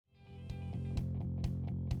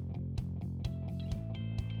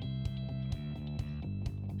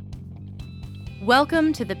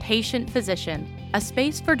Welcome to The Patient Physician, a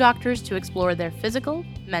space for doctors to explore their physical,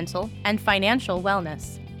 mental, and financial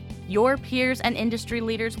wellness. Your peers and industry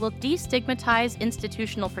leaders will destigmatize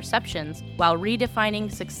institutional perceptions while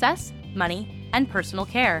redefining success, money, and personal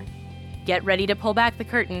care. Get ready to pull back the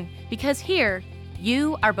curtain, because here,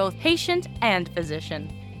 you are both patient and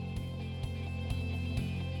physician.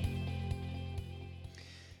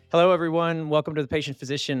 Hello, everyone. Welcome to The Patient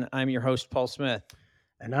Physician. I'm your host, Paul Smith.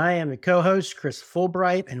 And I am the co-host, Chris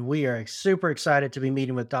Fulbright, and we are super excited to be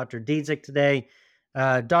meeting with Dr. Diedzich today.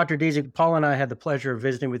 Dr. Diedzich, Paul and I had the pleasure of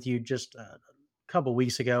visiting with you just a couple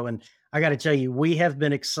weeks ago, and I got to tell you, we have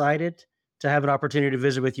been excited to have an opportunity to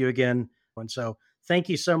visit with you again. And so thank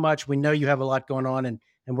you so much. We know you have a lot going on, and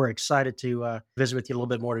we're excited to visit with you a little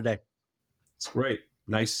bit more today. It's great.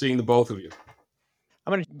 Nice seeing the both of you.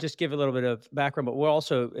 I'm going to just give a little bit of background, but we'll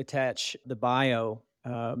also attach the bio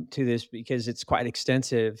to this because it's quite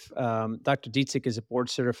extensive. Dr. Diedzich is a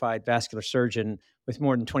board-certified vascular surgeon with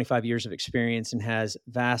more than 25 years of experience and has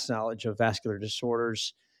vast knowledge of vascular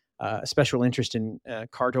disorders, a special interest in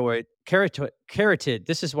carotid.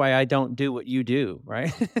 This is why I don't do what you do,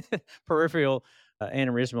 right? Peripheral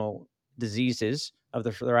aneurysmal diseases of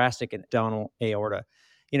the thoracic and abdominal aorta.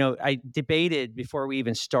 You know, I debated before we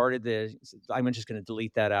even started this. I'm just going to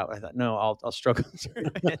delete that out. I thought, no, I'll struggle through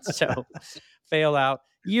it. So, fail out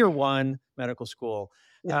year one medical school.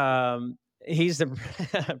 He's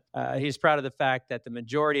proud of the fact that the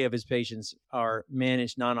majority of his patients are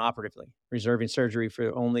managed non-operatively, reserving surgery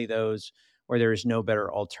for only those where there is no better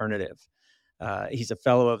alternative. He's a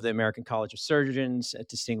fellow of the American College of Surgeons, a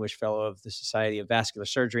distinguished fellow of the Society of Vascular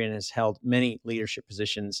Surgery, and has held many leadership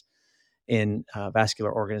positions in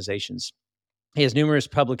vascular organizations. He has numerous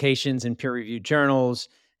publications in peer-reviewed journals,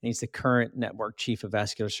 and he's the current network chief of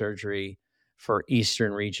vascular surgery for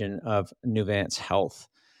Eastern region of Nuvance Health.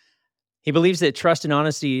 He believes that trust and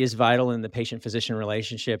honesty is vital in the patient-physician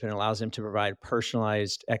relationship and allows him to provide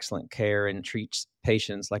personalized, excellent care and treats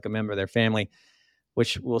patients like a member of their family,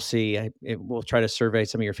 which we'll see. We'll try to survey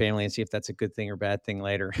some of your family and see if that's a good thing or bad thing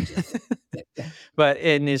later. But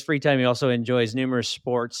in his free time, he also enjoys numerous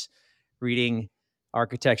sports, reading,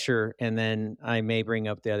 architecture, and then I may bring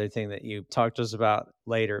up the other thing that you talked to us about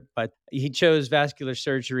later. But he chose vascular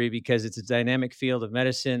surgery because it's a dynamic field of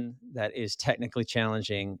medicine that is technically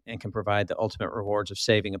challenging and can provide the ultimate rewards of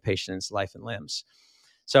saving a patient's life and limbs.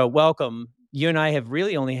 So welcome. You and I have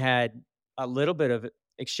really only had a little bit of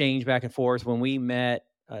exchange back and forth when we met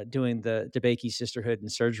doing the DeBakey Sisterhood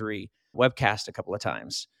and Surgery webcast a couple of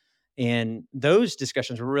times. And those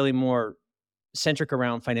discussions were really more centric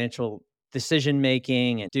around financial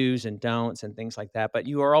decision-making and do's and don'ts and things like that. But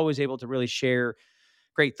you are always able to really share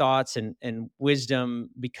great thoughts and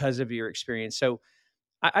wisdom because of your experience. So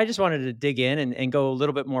I just wanted to dig in and go a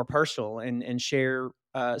little bit more personal and share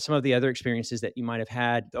some of the other experiences that you might have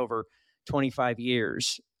had over 25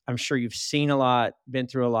 years. I'm sure you've seen a lot, been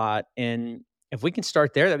through a lot. And if we can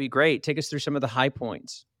start there, that'd be great. Take us through some of the high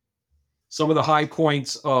points. Some of the high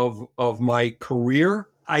points of my career,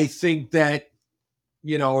 I think that,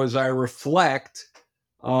 as I reflect,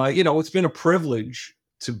 it's been a privilege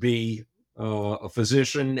to be a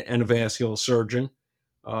physician and a vascular surgeon.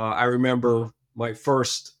 I remember my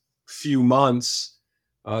first few months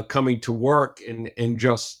coming to work and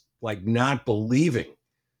just like not believing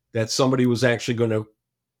that somebody was actually going to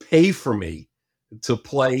pay for me to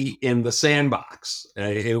play in the sandbox.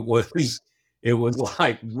 It was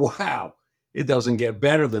like, wow, it doesn't get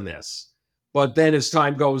better than this. But then as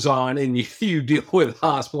time goes on and you deal with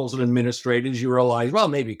hospitals and administrators, you realize, well,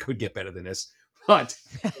 maybe it could get better than this. But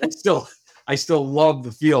I still love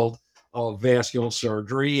the field of vascular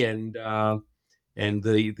surgery and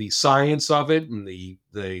the science of it and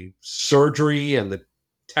the surgery and the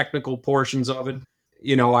technical portions of it.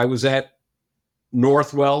 I was at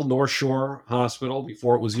North Shore Hospital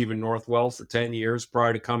before it was even Northwell for 10 years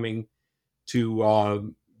prior to coming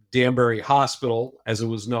to Danbury Hospital, as it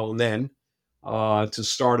was known then, to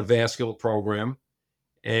start a vascular program.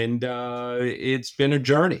 And it's been a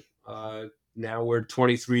journey. Now we're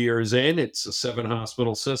 23 years in. It's a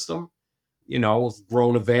 7-hospital system. We've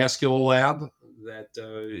grown a vascular lab that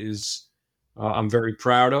is I'm very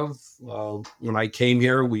proud of. When I came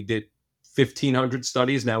here, we did 1,500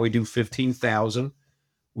 studies. Now we do 15,000.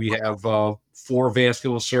 We have 4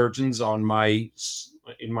 vascular surgeons in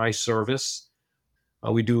my service.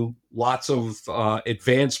 We do lots of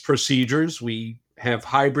advanced procedures. We have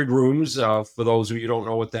hybrid rooms. For those of you who don't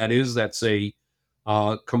know what that is, that's a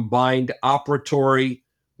combined operatory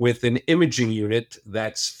with an imaging unit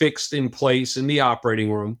that's fixed in place in the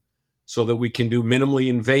operating room so that we can do minimally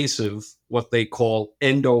invasive, what they call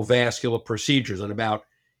endovascular procedures. And about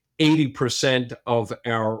 80% of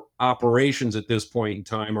our operations at this point in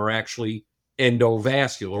time are actually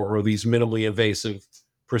endovascular, or these minimally invasive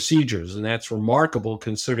procedures. And that's remarkable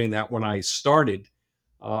considering that when I started,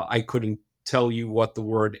 I couldn't tell you what the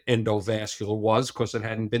word endovascular was because it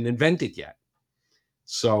hadn't been invented yet.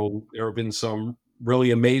 So there have been some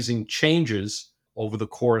really amazing changes over the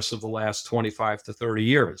course of the last 25 to 30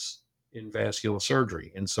 years in vascular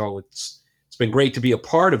surgery. And so it's been great to be a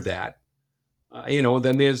part of that.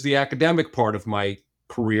 Then there's the academic part of my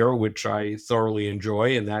career, which I thoroughly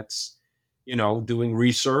enjoy. And that's, doing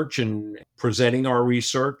research and presenting our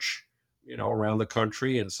research, around the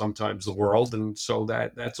country and sometimes the world. And so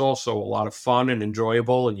that's also a lot of fun and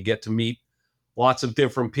enjoyable. And you get to meet lots of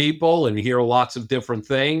different people and hear lots of different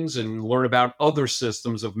things and learn about other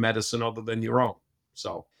systems of medicine other than your own.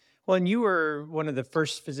 So, well, and you were one of the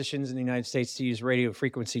first physicians in the United States to use radio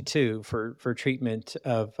frequency too for treatment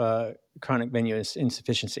of chronic venous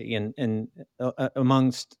insufficiency, and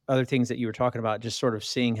amongst other things that you were talking about, just sort of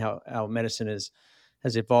seeing how medicine has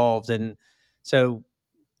evolved. And so,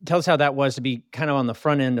 tell us how that was to be kind of on the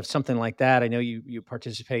front end of something like that. I know you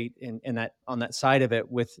participate in that, on that side of it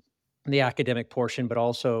with the academic portion, but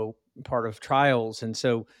also part of trials. And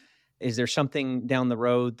so, is there something down the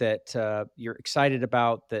road that you're excited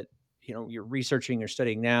about that, you're researching or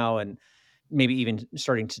studying now, and maybe even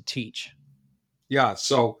starting to teach? Yeah.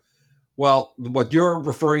 So, well, what you're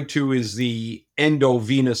referring to is the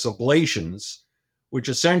endovenous ablations, which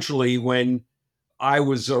essentially, when I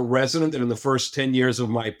was a resident and in the first 10 years of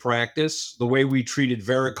my practice, the way we treated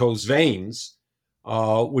varicose veins,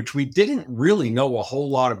 which we didn't really know a whole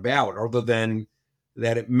lot about, other than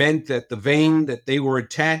that it meant that the vein that they were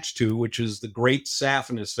attached to, which is the great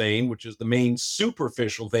saphenous vein, which is the main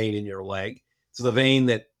superficial vein in your leg, it's the vein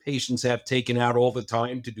that patients have taken out all the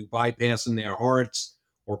time to do bypass in their hearts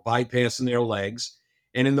or bypass in their legs.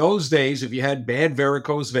 And in those days, if you had bad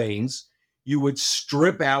varicose veins, you would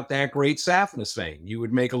strip out that great saphenous vein. You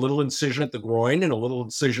would make a little incision at the groin and a little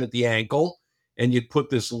incision at the ankle, and you'd put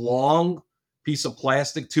this long piece of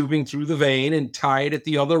plastic tubing through the vein and tie it at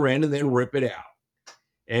the other end and then rip it out.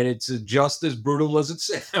 And it's just as brutal as it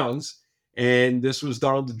sounds. And this was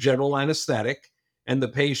done under general anesthetic. And the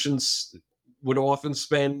patients would often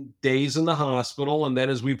spend days in the hospital. And then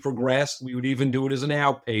as we progressed, we would even do it as an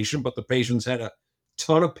outpatient, but the patients had a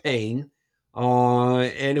ton of pain.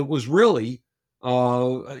 And it was really,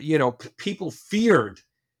 people feared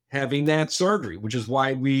having that surgery, which is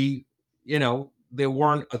why there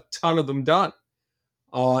weren't a ton of them done.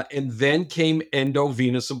 And then came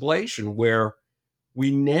endovenous ablation, where we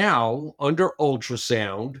now, under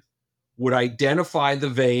ultrasound, would identify the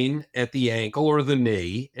vein at the ankle or the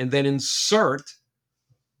knee and then insert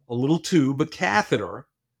a little tube, a catheter,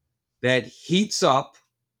 that heats up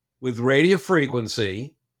with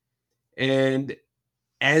radiofrequency. And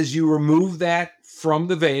as you remove that from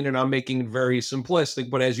the vein, and I'm making it very simplistic,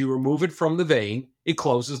 but as you remove it from the vein, it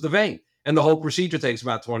closes the vein. And the whole procedure takes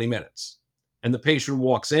about 20 minutes. And the patient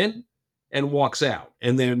walks in and walks out.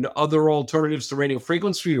 And then other alternatives to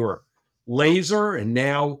radiofrequency were laser, and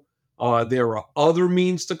now there are other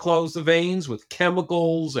means to close the veins with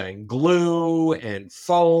chemicals and glue and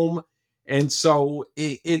foam. And so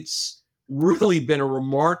it's really been a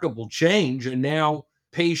remarkable change. And now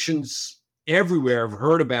patients everywhere have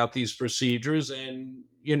heard about these procedures, and,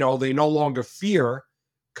 they no longer fear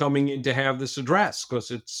coming in to have this addressed because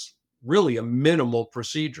it's really a minimal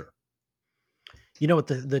procedure. What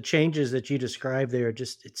the changes that you described there,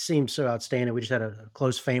 it seems so outstanding. We just had a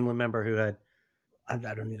close family member who had, I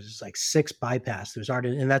don't know, it was like 6 bypass. There was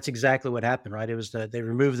already, and that's exactly what happened, right? It was they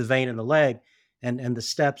removed the vein in the leg, and the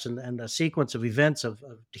steps and the sequence of events of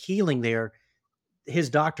healing there.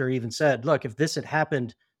 His doctor even said, look, if this had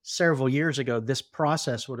happened several years ago, this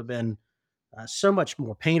process would have been so much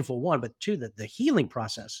more painful, one, but two, that the healing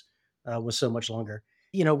process was so much longer.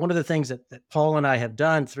 One of the things that Paul and I have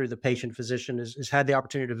done through the patient physician is had the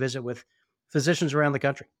opportunity to visit with physicians around the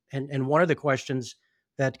country. And one of the questions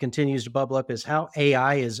that continues to bubble up is how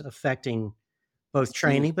AI is affecting both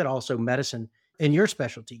training, but also medicine in your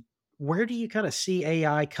specialty. Where do you kind of see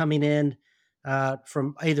AI coming in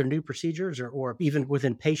from either new procedures or even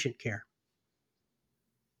within patient care?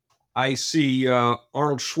 I see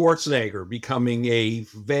Arnold Schwarzenegger becoming a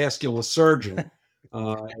vascular surgeon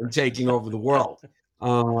and taking over the world.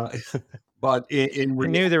 But I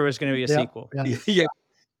knew there was going to be a sequel. Yeah.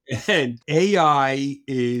 And AI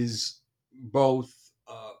is both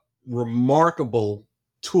a remarkable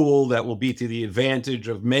tool that will be to the advantage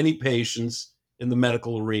of many patients in the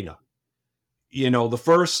medical arena. The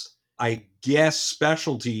first I guess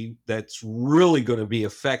specialty that's really going to be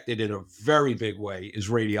affected in a very big way is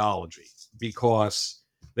radiology, because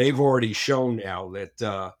they've already shown now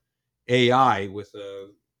that AI with a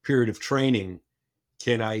period of training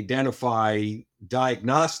can identify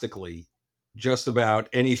diagnostically just about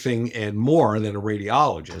anything and more than a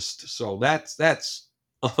radiologist. So that's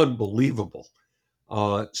unbelievable.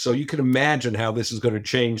 So you can imagine how this is going to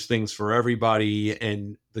change things for everybody,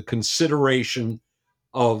 and the consideration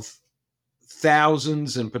of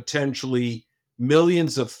thousands and potentially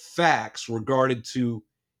millions of facts regarding to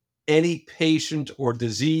any patient or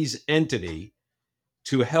disease entity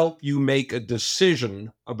to help you make a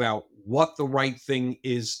decision about what the right thing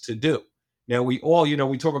is to do. Now, we all,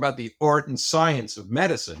 we talk about the art and science of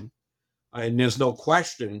medicine, and there's no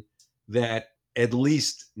question that at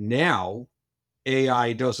least now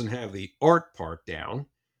AI doesn't have the art part down,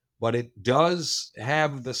 but it does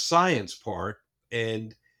have the science part.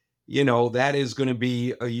 And, that is going to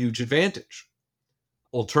be a huge advantage.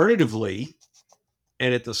 Alternatively,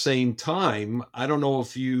 and at the same time, I don't know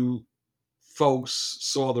if you folks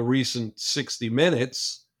saw the recent 60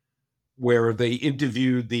 Minutes where they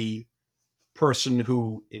interviewed the person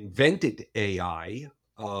who invented AI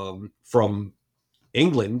from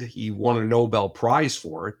England. He won a Nobel Prize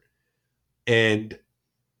for it. And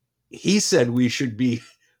he said we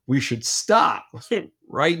should stop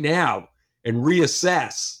right now and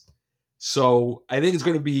reassess. So I think it's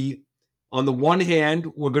going to be, on the one hand,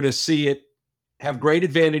 we're going to see it have great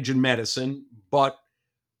advantage in medicine, but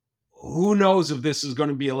who knows if this is going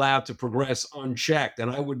to be allowed to progress unchecked.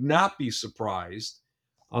 And I would not be surprised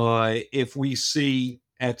if we see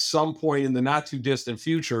at some point in the not too distant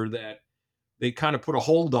future that they kind of put a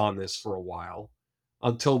hold on this for a while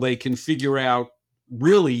until they can figure out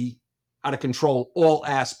really how to control all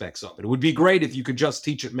aspects of it. It would be great if you could just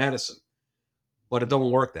teach it medicine, but it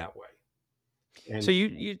don't work that way. And so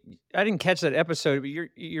I didn't catch that episode, but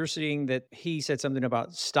you're seeing that he said something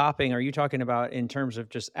about stopping. Are you talking about in terms of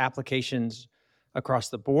just applications across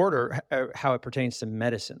the board, or how it pertains to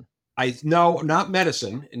medicine? No, not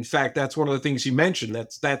medicine. In fact, that's one of the things you mentioned.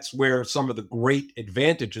 That's where some of the great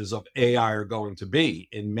advantages of AI are going to be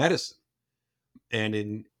in medicine and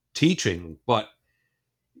in teaching. But,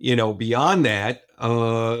 beyond that,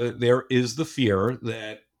 there is the fear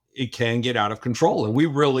that it can get out of control. And we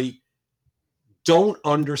really don't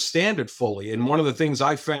understand it fully. And one of the things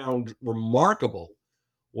I found remarkable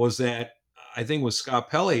was that, I think it was Scott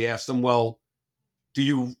Pelley asked him, well, do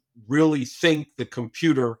you really think the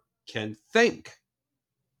computer can think?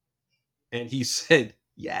 And he said,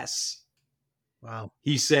 yes. Wow.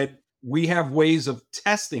 He said, we have ways of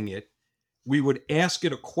testing it. We would ask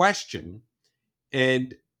it a question,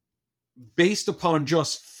 and based upon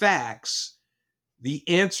just facts, the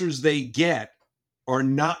answers they get are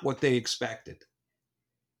not what they expected.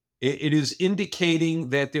 It is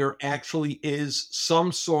indicating that there actually is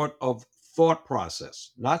some sort of thought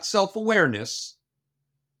process, not self-awareness,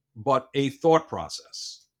 but a thought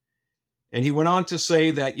process. And he went on to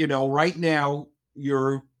say that, right now,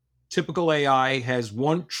 your typical AI has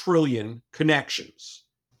 1 trillion connections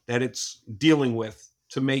that it's dealing with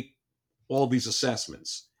to make all these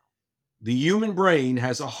assessments. The human brain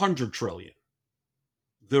has 100 trillion.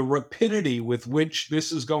 The rapidity with which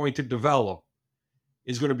this is going to develop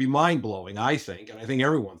is going to be mind-blowing, I think. And I think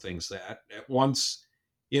everyone thinks that once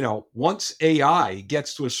AI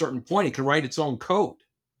gets to a certain point, it can write its own code.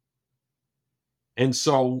 And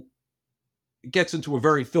so it gets into a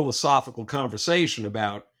very philosophical conversation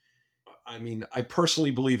about, I personally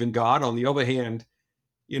believe in God. On the other hand,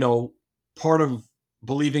 part of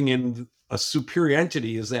believing in a superior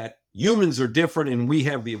entity is that humans are different and we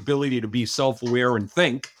have the ability to be self-aware and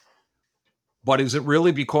think. But is it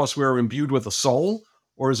really because we're imbued with a soul?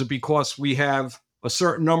 Or is it because we have a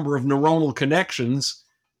certain number of neuronal connections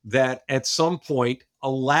that at some point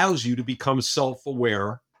allows you to become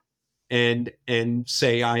self-aware and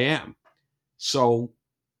say, I am? So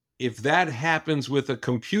if that happens with a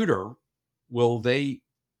computer, will they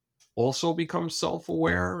also become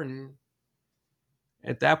self-aware? And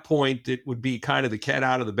at that point, it would be kind of the cat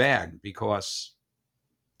out of the bag, because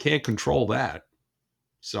can't control that.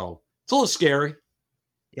 So it's a little scary.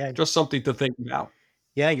 Yeah. Just something to think about.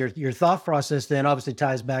 Yeah, your thought process then obviously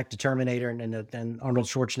ties back to Terminator and Arnold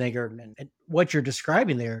Schwarzenegger, and what you're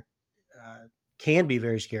describing there can be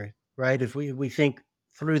very scary, right? If we think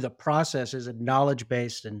through the processes and knowledge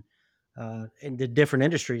based and in the different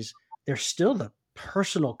industries, there's still the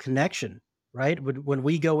personal connection, right? When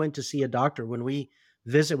we go in to see a doctor, when we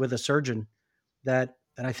visit with a surgeon, and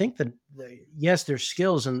I think that yes, there's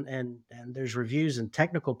skills and there's reviews and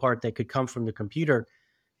technical part that could come from the computer.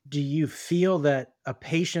 Do you feel that a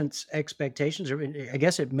patient's expectations, or I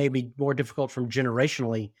guess it may be more difficult from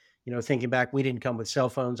generationally, thinking back, we didn't come with cell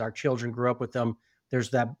phones, our children grew up with them. There's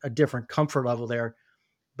that a different comfort level there.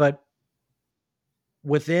 But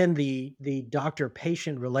within the doctor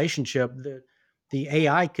patient relationship, the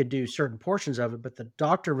AI could do certain portions of it, but the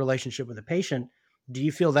doctor relationship with the patient, do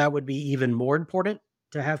you feel that would be even more important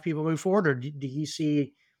to have people move forward? Or do you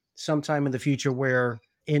see sometime in the future where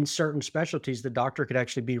in certain specialties, the doctor could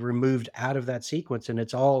actually be removed out of that sequence and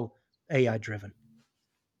it's all AI driven?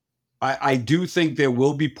 I do think there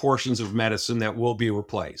will be portions of medicine that will be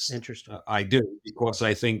replaced. Interesting. I do, because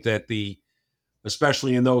I think that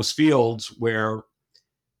especially in those fields where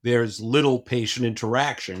there's little patient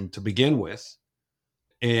interaction to begin with,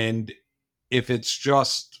 and if it's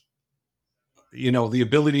just, the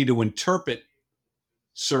ability to interpret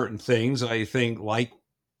certain things, I think, like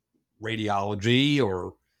radiology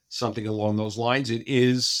or something along those lines, it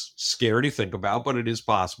is scary to think about, but it is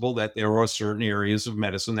possible that there are certain areas of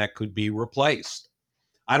medicine that could be replaced.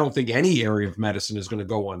 I don't think any area of medicine is going to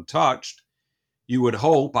go untouched. You would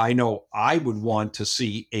hope. I know I would want to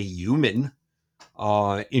see a human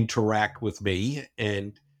interact with me.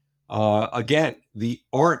 And again, the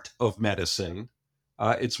art of medicine,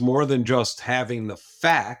 it's more than just having the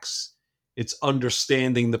facts. It's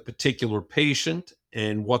understanding the particular patient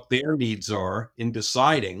and what their needs are in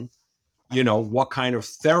deciding, what kind of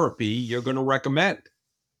therapy you're going to recommend.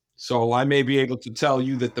 So I may be able to tell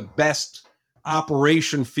you that the best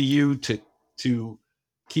operation for you to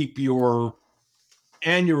keep your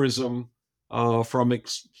aneurysm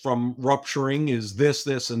from rupturing is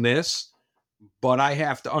this, and this. But I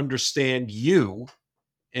have to understand you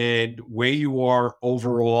and where you are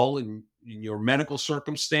overall in your medical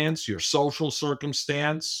circumstance, your social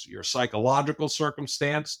circumstance, your psychological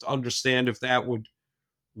circumstance, to understand if that would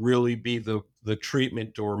really be the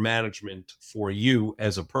treatment or management for you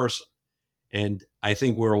as a person. And I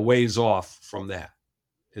think we're a ways off from that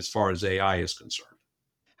as far as AI is concerned.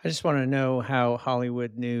 I just want to know how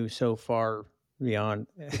Hollywood knew so far beyond.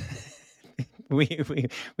 we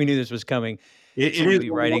knew this was coming. It We'll is be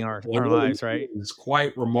writing our lives, right? It's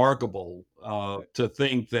quite remarkable to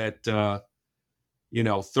think that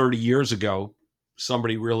 30 years ago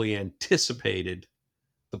somebody really anticipated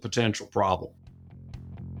the potential problem.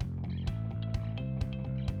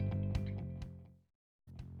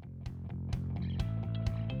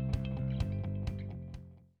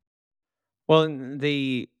 Well,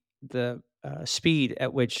 the speed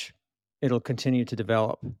at which it'll continue to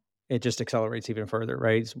develop, it just accelerates even further,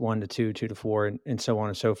 right? It's 1 to 2, 2 to 4, and so on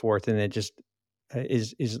and so forth, and it just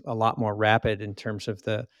is a lot more rapid in terms of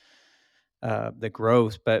the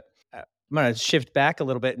growth. But I'm going to shift back a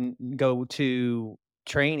little bit and go to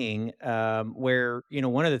training, where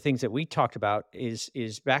one of the things that we talked about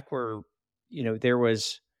is back where there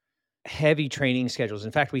was heavy training schedules.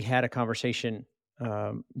 In fact, we had a conversation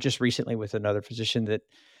just recently with another physician that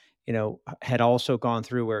had also gone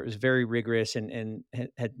through where it was very rigorous and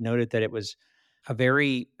had noted that it was a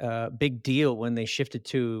very big deal when they shifted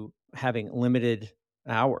to having limited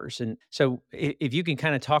hours. And so if you can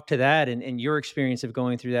kind of talk to that and your experience of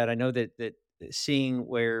going through that, I know that seeing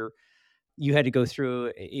where you had to go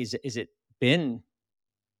through, is it been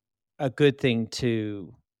a good thing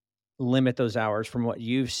to limit those hours from what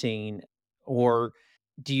you've seen? Or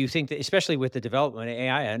do you think that, especially with the development of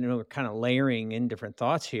AI, I know we're kind of layering in different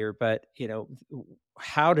thoughts here, but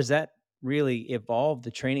how does that really evolve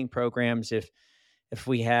the training programs if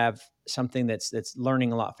we have something that's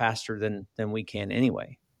learning a lot faster than we can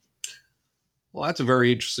anyway? Well, that's a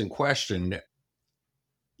very interesting question.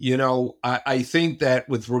 I think that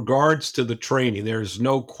with regards to the training, there's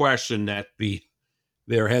no question that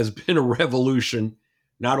there has been a revolution,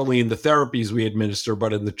 not only in the therapies we administer,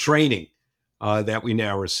 but in the training that we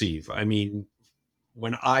now receive. I mean,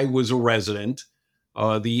 when I was a resident,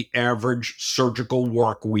 the average surgical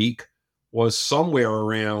work week was somewhere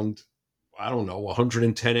around,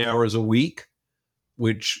 110 hours a week,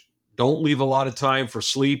 which don't leave a lot of time for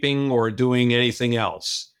sleeping or doing anything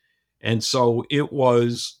else. And so it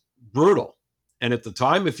was brutal. And at the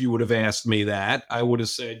time, if you would have asked me that, I would have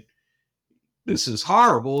said, this is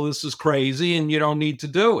horrible, this is crazy, and you don't need to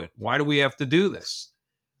do it. Why do we have to do this?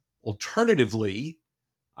 Alternatively,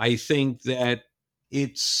 I think that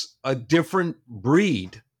it's a different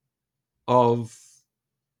breed of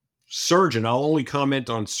surgeon. I'll only comment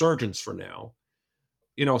on surgeons for now.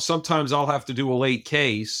 Sometimes I'll have to do a late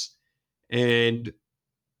case and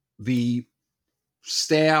the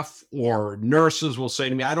staff or nurses will say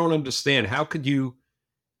to me, I don't understand. How could you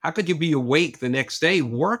be awake the next day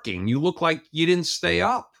working? You look like you didn't stay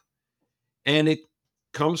up. And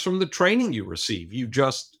comes from the training you receive. You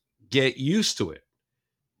just get used to it.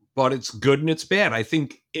 But it's good and it's bad. I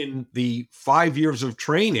think in the 5 years of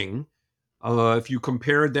training, if you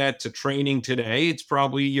compared that to training today, it's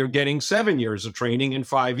probably you're getting 7 years of training in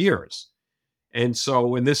 5 years. And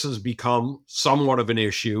so, and this has become somewhat of an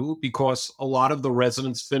issue because a lot of the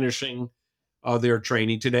residents finishing their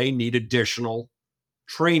training today need additional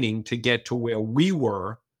training to get to where we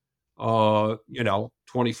were,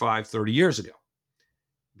 25, 30 years ago.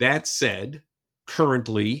 That said,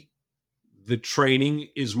 currently, the training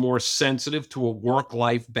is more sensitive to a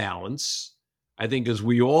work-life balance. I think, as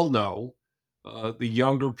we all know, the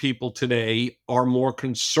younger people today are more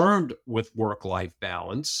concerned with work-life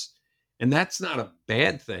balance, and that's not a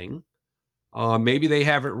bad thing. Maybe they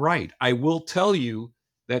have it right. I will tell you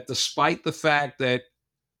that despite the fact that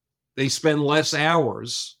they spend less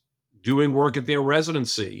hours doing work at their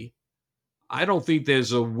residency, I don't think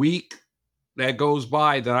there's a week that goes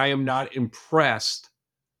by that I am not impressed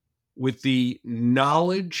with the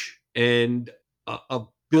knowledge and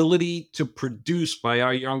ability to produce by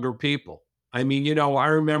our younger people. I mean, I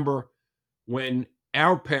remember when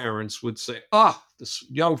our parents would say, this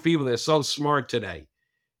young people, they're so smart today.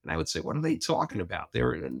 And I would say, what are they talking about?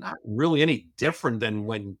 They're not really any different than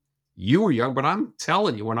when you were young. But I'm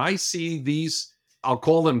telling you, when I see these, I'll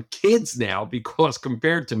call them kids now because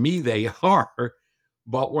compared to me, they are.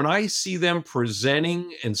 But when I see them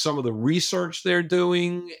presenting and some of the research they're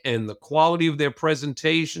doing and the quality of their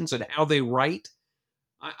presentations and how they write,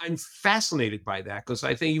 I'm fascinated by that because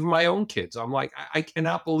I think even my own kids, I'm like, I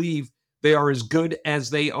cannot believe they are as good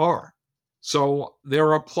as they are. So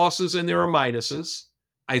there are pluses and there are minuses.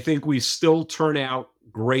 I think we still turn out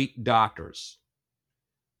great doctors.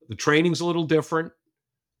 The training's a little different.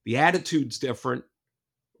 The attitude's different.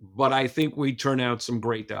 But I think we turn out some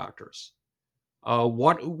great doctors.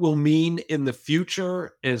 What it will mean in the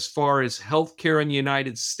future as far as healthcare in the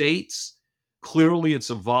United States, clearly it's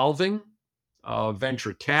evolving.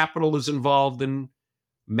 Venture capital is involved in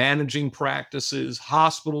managing practices.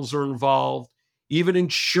 Hospitals are involved. Even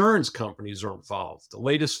insurance companies are involved. The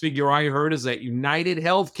latest figure I heard is that United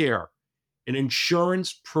Healthcare, an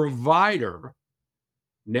insurance provider,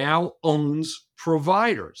 now owns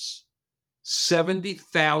providers.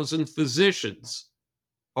 70,000 physicians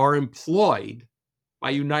are employed by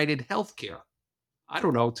United Healthcare. I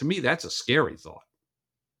don't know. To me, that's a scary thought.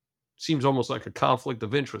 Seems almost like a conflict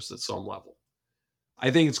of interest at some level. I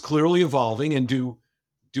think it's clearly evolving. And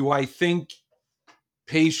do I think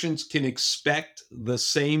patients can expect the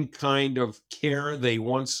same kind of care they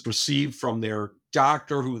once received from their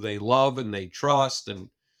doctor who they love and they trust? And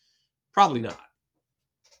probably not.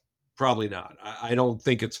 Probably not. I don't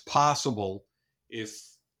think it's possible if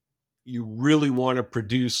you really want to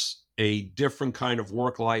produce a different kind of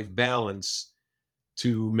work-life balance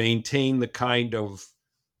to maintain the kind of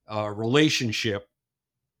relationship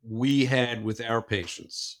we had with our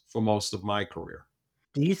patients for most of my career.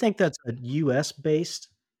 Do you think that's a U.S. based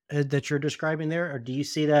that you're describing there, or do you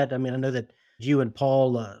see that? I mean, I know that you and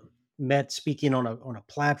Paul met speaking on a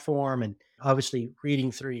platform, and obviously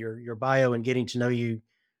reading through your bio and getting to know you,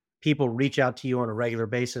 people reach out to you on a regular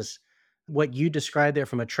basis. What you described there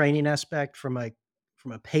from a training aspect, from a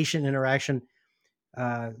patient interaction,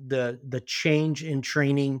 the change in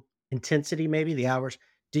training intensity, maybe the hours.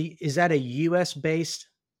 Is that a U.S. based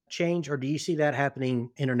change, or do you see that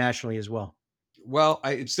happening internationally as well? Well,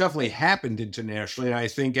 it's definitely happened internationally. I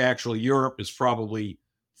think actually Europe is probably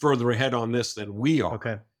further ahead on this than we are.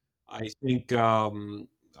 Okay. I think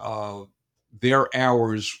their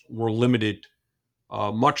hours were limited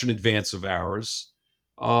much in advance of ours.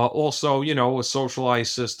 Also, a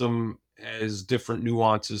socialized system has different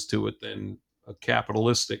nuances to it than a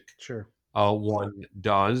capitalistic Sure. One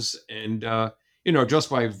does. And, just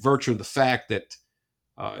by virtue of the fact that,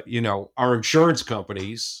 our insurance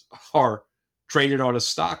companies are traded on a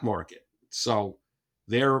stock market. So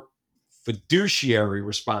their fiduciary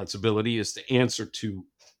responsibility is to answer to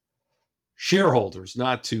shareholders,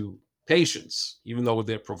 not to patients, even though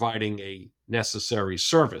they're providing a necessary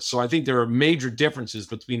service. So I think there are major differences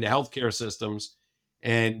between the healthcare systems,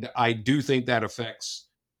 and I do think that affects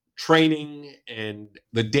training and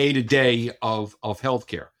the day-to-day of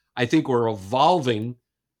healthcare. I think we're evolving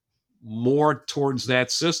more towards that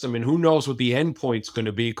system, and who knows what the endpoint's going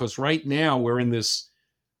to be, because right now we're in this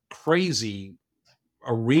crazy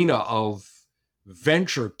arena of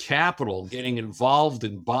venture capital getting involved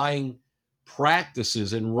in buying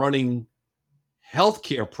practices and running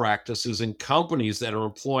healthcare practices in companies that are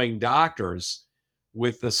employing doctors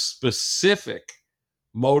with a specific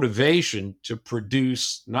motivation to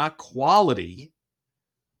produce not quality,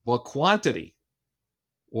 but quantity.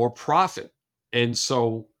 or profit. And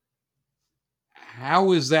so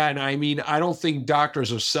how is that? I mean, I don't think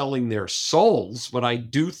doctors are selling their souls, but I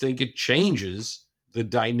do think it changes the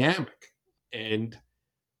dynamic. And,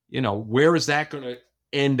 where is that going to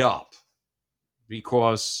end up?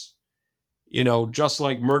 Because, just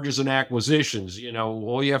like mergers and acquisitions,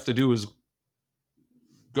 all you have to do is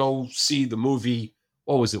go see the movie,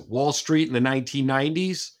 what was it, Wall Street in the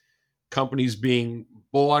 1990s? Companies being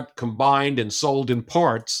bought, combined, and sold in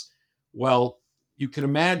parts. Well, you can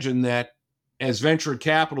imagine that as venture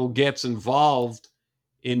capital gets involved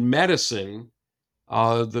in medicine,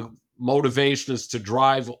 the motivation is to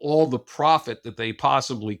drive all the profit that they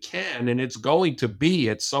possibly can. And it's going to be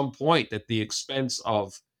at some point at the expense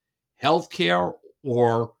of healthcare,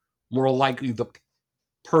 or more likely the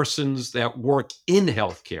persons that work in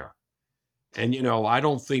healthcare. And, I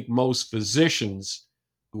don't think most physicians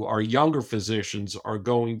who are younger physicians are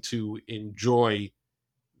going to enjoy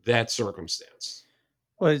that circumstance.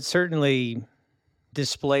 Well, it certainly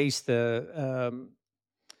displays the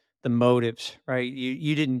motives, right?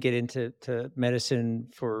 You didn't get into medicine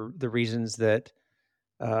for the reasons that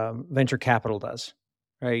venture capital does,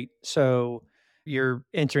 right? So you're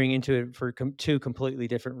entering into it for two completely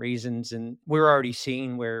different reasons, and we're already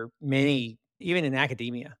seeing where many, even in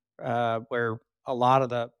academia, where a lot of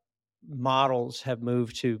the models have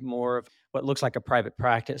moved to more of what looks like a private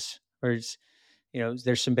practice, where it's,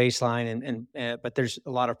 there's some baseline but there's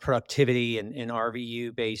a lot of productivity and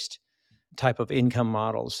RVU based type of income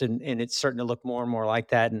models, and it's starting to look more and more like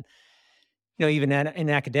that. And even in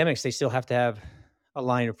academics, they still have to have a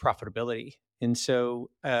line of profitability, and so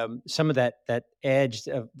some of that edge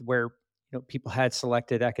of where people had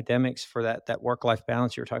selected academics for that work-life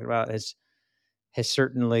balance you were talking about has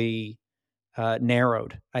certainly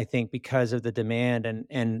narrowed, I think, because of the demand.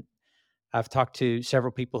 And I've talked to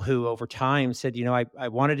several people who over time said, I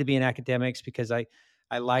wanted to be in academics because I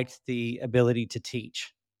liked the ability to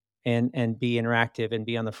teach and be interactive and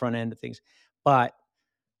be on the front end of things. But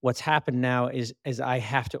what's happened now is I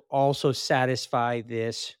have to also satisfy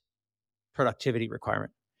this productivity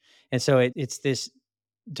requirement. And so it's this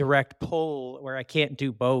direct pull where I can't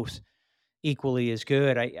do both equally as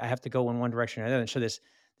good. I have to go in one direction or the other. And so this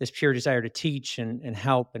pure desire to teach and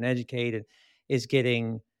help and educate is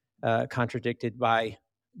getting contradicted by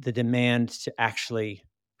the demand to actually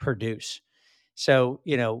produce. So,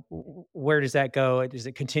 where does that go? Does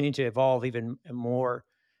it continue to evolve even more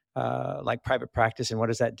like private practice? And what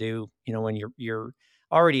does that do, when you're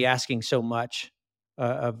already asking so much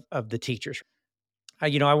of the teachers?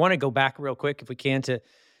 I want to go back real quick, if we can, to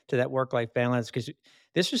that work-life balance, because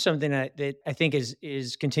this was something that I think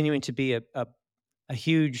is continuing to be a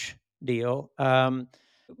huge deal.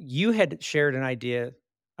 You had shared an idea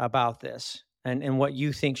about this and what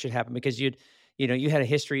you think should happen, because you had a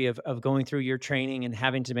history of going through your training and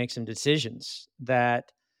having to make some decisions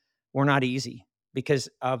that were not easy because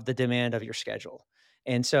of the demand of your schedule.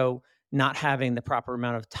 And so not having the proper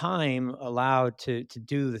amount of time allowed to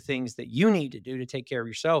do the things that you need to do to take care of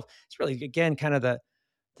yourself. It's really, again, kind of the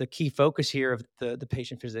key focus here of the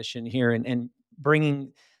patient physician here, and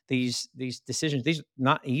bringing these decisions. These are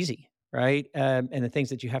not easy, right? And the things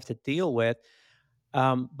that you have to deal with.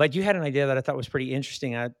 But you had an idea that I thought was pretty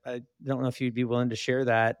interesting. I don't know if you'd be willing to share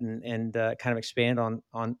that and kind of expand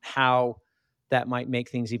on how that might make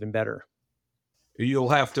things even better. You'll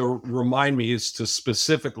have to remind me as to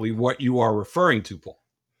specifically what you are referring to, Paul.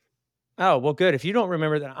 Oh, well, good. If you don't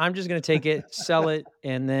remember that, I'm just going to take it, sell it,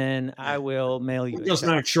 and then I will mail you. I'm just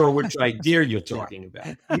not sure which idea you're talking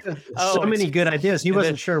about. So many good ideas. He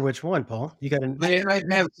wasn't sure which one, Paul. You got to. I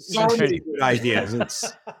have so many good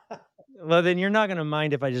ideas. Well, then you're not going to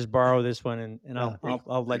mind if I just borrow this one, and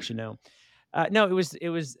I'll let you know. No, it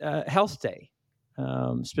was Health Day,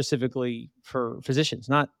 specifically for physicians,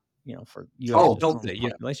 not for you. Health Day,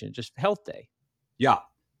 population, just Health Day. Yeah.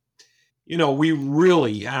 We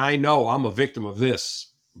really, I know I'm a victim of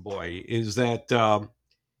this, boy, is that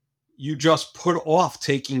you just put off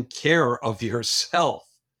taking care of yourself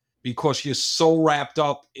because you're so wrapped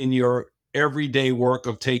up in your everyday work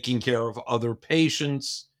of taking care of other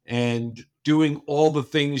patients and doing all the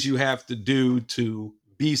things you have to do to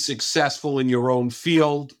be successful in your own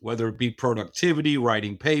field, whether it be productivity,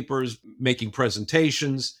 writing papers, making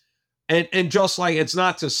presentations. And just like, it's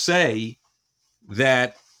not to say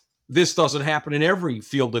that this doesn't happen in every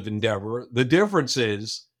field of endeavor. The difference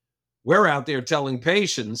is we're out there telling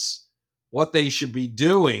patients what they should be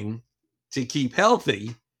doing to keep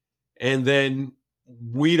healthy, and then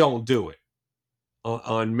we don't do it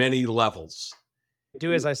on many levels.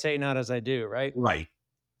 Do as I say, not as I do, right?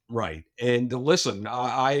 Right. And listen,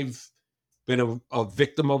 I've been a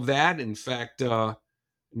victim of that. In fact,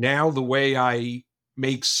 now the way I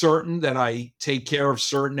make certain that I take care of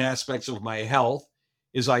certain aspects of my health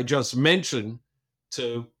is I just mention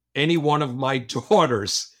to any one of my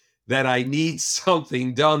daughters that I need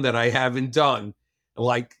something done that I haven't done.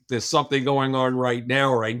 Like there's something going on right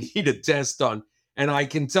now, or I need a test done. And I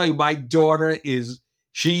can tell you, my daughter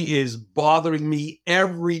she is bothering me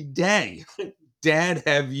every day. Dad,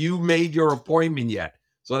 have you made your appointment yet?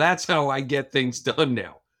 So that's how I get things done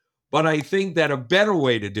now. But I think that a better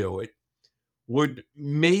way to do it would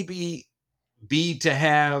maybe be to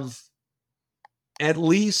have at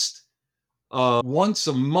least once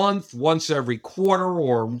a month, once every quarter,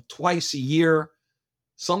 or twice a year,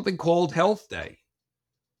 something called Health Day,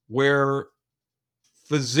 where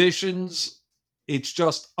physicians, it's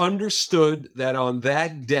just understood that on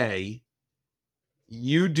that day,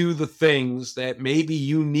 you do the things that maybe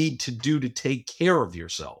you need to do to take care of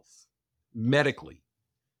yourself medically,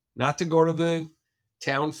 not to go to the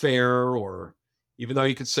town fair, or even though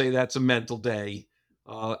you could say that's a mental day,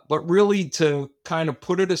 but really to kind of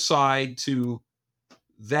put it aside to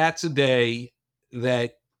that's a day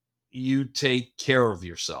that you take care of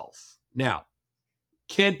yourself. Now,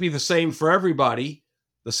 can't be the same for everybody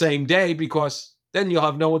the same day, because then you'll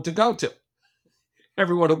have no one to go to.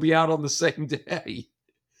 Everyone will be out on the same day.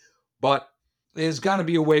 But there's got to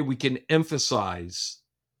be a way we can emphasize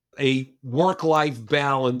a work-life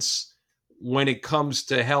balance when it comes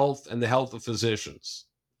to health and the health of physicians.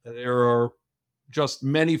 There are just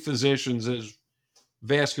many physicians, as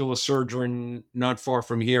vascular surgeon not far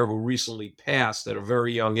from here who recently passed at a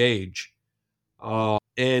very young age.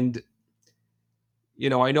 And, you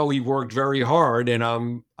know, I know he worked very hard, and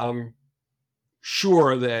I'm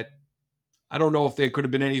sure that I don't know if there could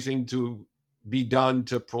have been anything to be done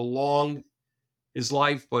to prolong his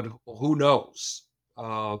life, but who knows?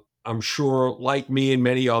 I'm sure, like me and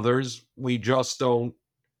many others, we just don't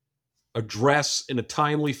address in a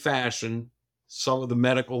timely fashion some of the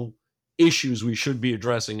medical issues we should be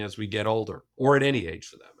addressing as we get older, or at any age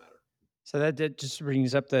for that matter. So that just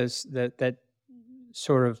brings up that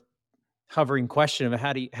sort of hovering question of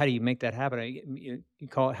how do you make that happen? You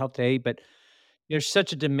call it Health Day, but there's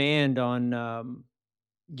such a demand on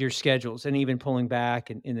your schedules, and even pulling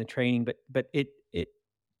back in the training, but it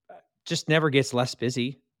just never gets less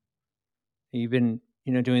busy. You've been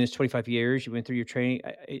doing this 25 years. You went through your training.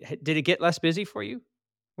 Did it get less busy for you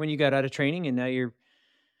when you got out of training and now you're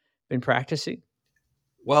been practicing?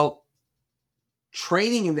 Well,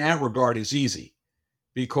 training in that regard is easy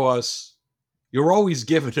because you're always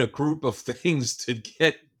given a group of things to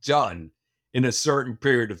get done in a certain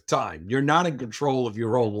period of time. You're not in control of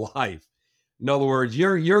your own life. In other words,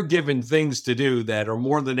 you're given things to do that are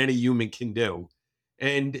more than any human can do.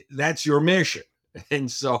 And that's your mission.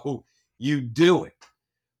 And so you do it.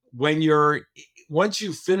 Once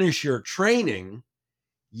you finish your training,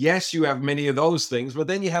 yes, you have many of those things, but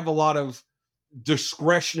then you have a lot of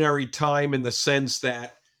discretionary time in the sense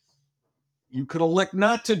that you could elect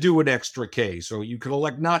not to do an extra case, or you could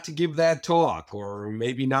elect not to give that talk, or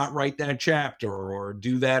maybe not write that chapter or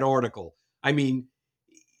do that article. I mean,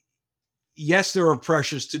 yes, there are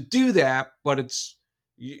pressures to do that, but it's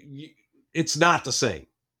not the same.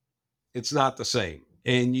 It's not the same.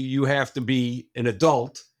 And you have to be an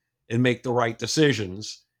adult and make the right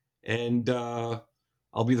decisions. And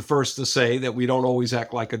I'll be the first to say that we don't always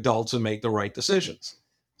act like adults and make the right decisions.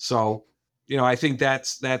 So, I think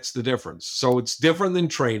that's the difference. So it's different than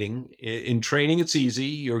training. In training, it's easy.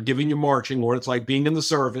 You're giving your marching orders. It's like being in the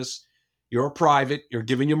service. You're a private. You're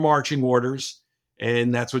giving your marching orders,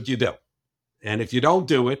 and that's what you do. And if you don't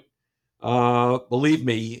do it, believe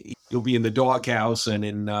me, you'll be in the doghouse and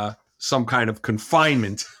in some kind of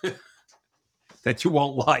confinement that you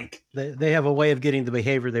won't like. They have a way of getting the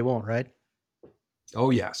behavior they want, right? Oh,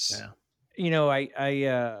 yes. Yeah.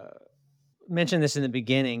 I mentioned this in the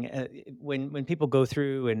beginning. When people go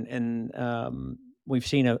through and we've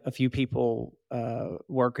seen a few people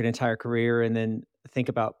work an entire career and then think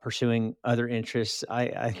about pursuing other interests.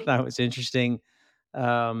 I thought it was interesting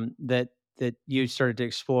that you started to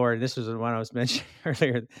explore. And this was the one I was mentioning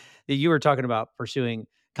earlier, that you were talking about pursuing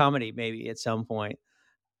comedy maybe at some point.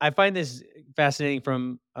 I find this fascinating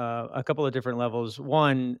from a couple of different levels.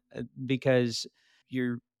 One, because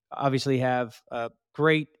you obviously have a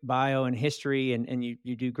great bio and history, and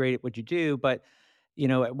you do great at what you do. But,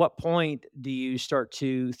 at what point do you start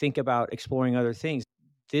to think about exploring other things?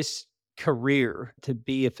 This career to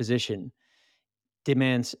be a physician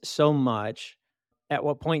demands so much. At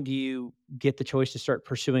what point do you get the choice to start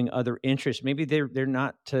pursuing other interests? Maybe they're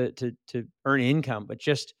not to earn income, but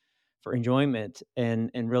just for enjoyment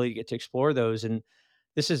and really get to explore those. And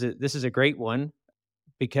this is a great one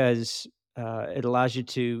because it allows you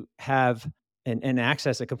to have and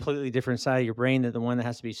access a completely different side of your brain than the one that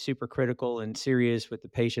has to be super critical and serious with the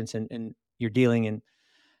patients, and you're dealing in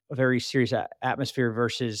a very serious atmosphere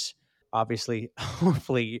versus obviously,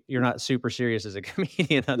 hopefully you're not super serious as a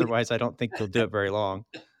comedian. Otherwise, I don't think you'll do it very long.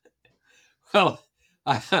 Well,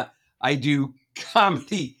 I do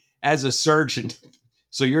comedy as a surgeon.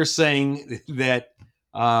 So you're saying that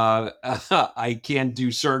I can't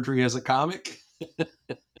do surgery as a comic?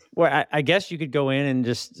 Well, I guess you could go in and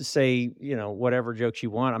just say, whatever jokes you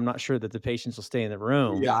want. I'm not sure that the patients will stay in the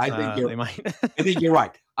room. Yeah, I think they might. I think you're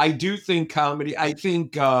right. I do think comedy. I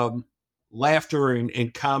think laughter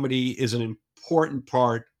and comedy is an important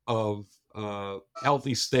part of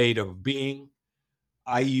healthy state of being.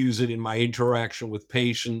 I use it in my interaction with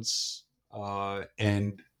patients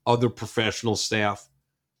and other professional staff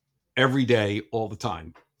every day, all the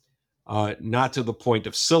time. Not to the point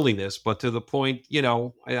of silliness, but to the point,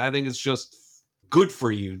 I think it's just good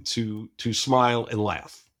for you to smile and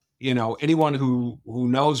laugh. Anyone who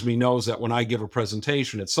knows me knows that when I give a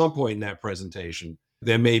presentation, at some point in that presentation,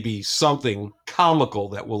 there may be something comical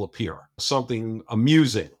that will appear, something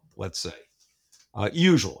amusing, let's say,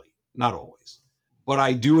 usually, not always. But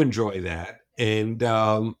I do enjoy that. And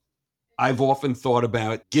I've often thought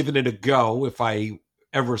about giving it a go if I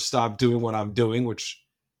ever stop doing what I'm doing, which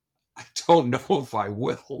I don't know if I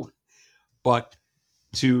will, but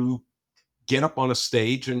to get up on a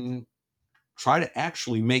stage and try to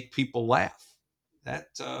actually make people laugh.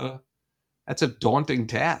 That's a daunting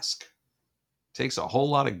task. Takes a whole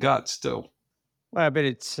lot of guts too. Well, I bet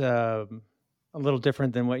it's a little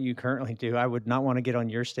different than what you currently do. I would not want to get on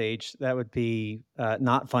your stage. That would be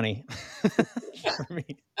not funny for me.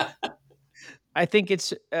 I think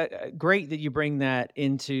it's great that you bring that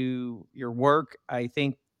into your work. I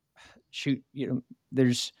think,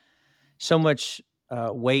 there's so much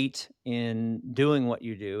weight in doing what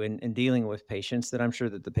you do and dealing with patients that I'm sure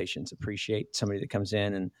that the patients appreciate somebody that comes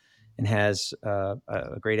in and has a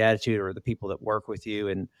great attitude, or the people that work with you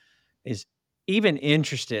and is even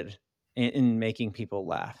interested in making people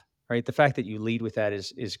laugh, right? The fact that you lead with that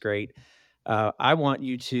is great. I want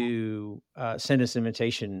you to send us an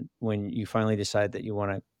invitation when you finally decide that you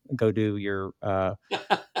want to go do your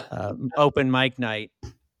open mic night.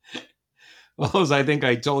 Well, as I think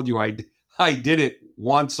I told you, I did it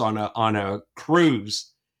once on a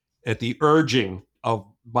cruise at the urging of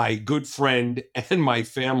my good friend and my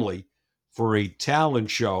family for a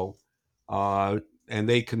talent show. And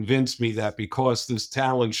they convinced me that because this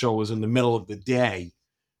talent show was in the middle of the day,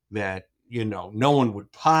 that, no one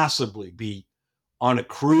would possibly be on a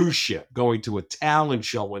cruise ship going to a talent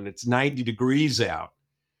show when it's 90 degrees out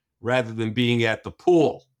rather than being at the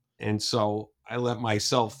pool. And so I let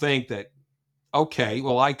myself think that, okay,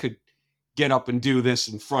 well, I could get up and do this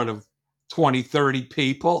in front of 20, 30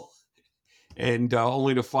 people. And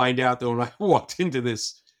only to find out that when I walked into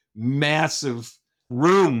this massive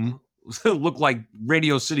room, it looked like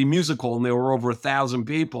Radio City Music Hall, and there were over 1,000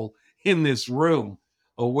 people in this room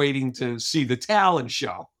waiting to see the talent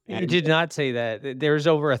show. You did not say that. There's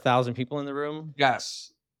over 1,000 people in the room?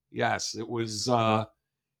 Yes. It was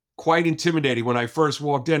quite intimidating. When I first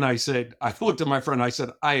walked in, I looked at my friend, I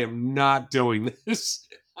said, I am not doing this.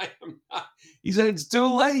 I am not. He said, it's too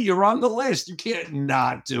late. You're on the list. You can't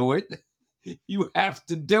not do it. You have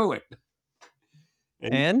to do it.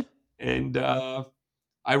 And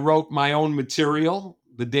I wrote my own material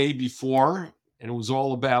the day before, and it was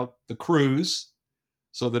all about the cruise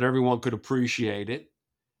so that everyone could appreciate it,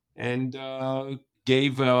 and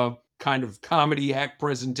gave a kind of comedy act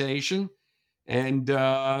presentation and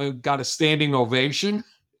got a standing ovation.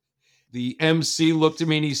 The MC looked at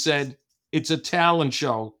me and he said, it's a talent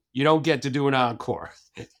show. You don't get to do an encore.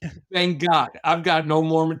 Thank God. I've got no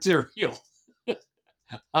more material.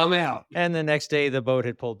 I'm out. And the next day, the boat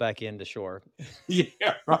had pulled back into shore.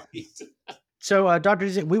 Yeah, right. So, Dr.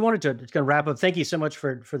 Dziedzic, we wanted to wrap up. Thank you so much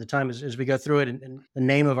for the time as we go through it. And the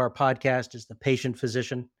name of our podcast is The Patient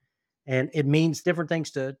Physician. And it means different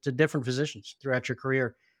things to different physicians throughout your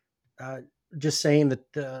career. Just saying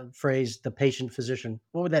the phrase, the patient physician,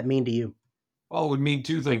 what would that mean to you? Well, it would mean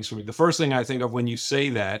two things for me. The first thing I think of when you say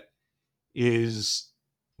that is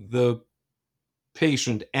the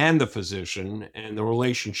patient and the physician and the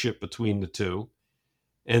relationship between the two.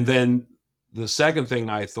 And then the second thing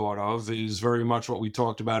I thought of is very much what we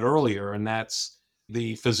talked about earlier, and that's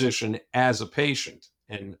the physician as a patient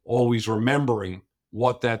and always remembering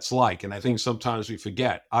what that's like. And I think sometimes we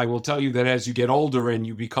forget. I will tell you that as you get older and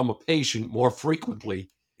you become a patient more frequently,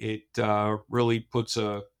 it really puts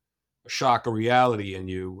a shock of reality in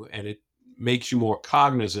you, and it makes you more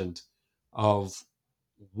cognizant of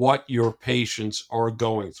what your patients are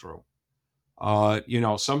going through.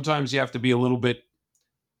 Sometimes you have to be a little bit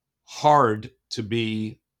hard to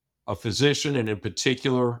be a physician, and in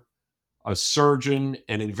particular, a surgeon,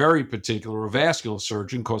 and in very particular, a vascular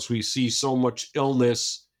surgeon, because we see so much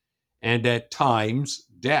illness and at times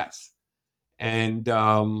death. And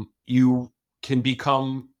you can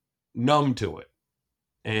become numb to it.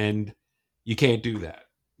 And you can't do that.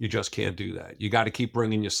 You just can't do that. You got to keep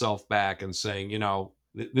bringing yourself back and saying,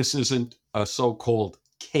 this isn't a so-called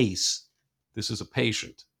case. This is a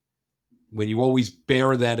patient. When you always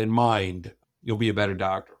bear that in mind, you'll be a better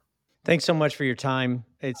doctor. Thanks so much for your time.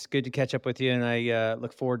 It's good to catch up with you, and I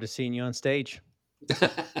look forward to seeing you on stage.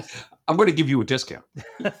 I'm going to give you a discount.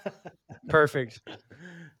 Perfect.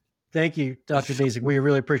 Thank you, Dr. Dziedzic. We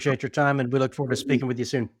really appreciate your time, and we look forward to speaking with you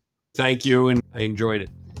soon. Thank you, and I enjoyed it.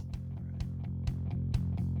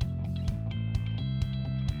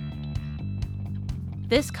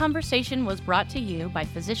 This conversation was brought to you by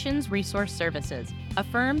Physicians Resource Services, a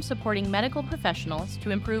firm supporting medical professionals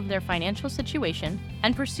to improve their financial situation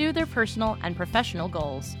and pursue their personal and professional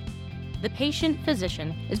goals. The Patient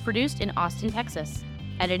Physician is produced in Austin, Texas.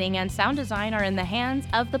 Editing and sound design are in the hands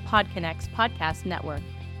of the PodConX Podcast Network.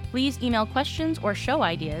 Please email questions or show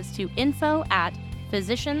ideas to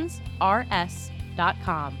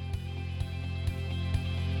info@physiciansrs.com.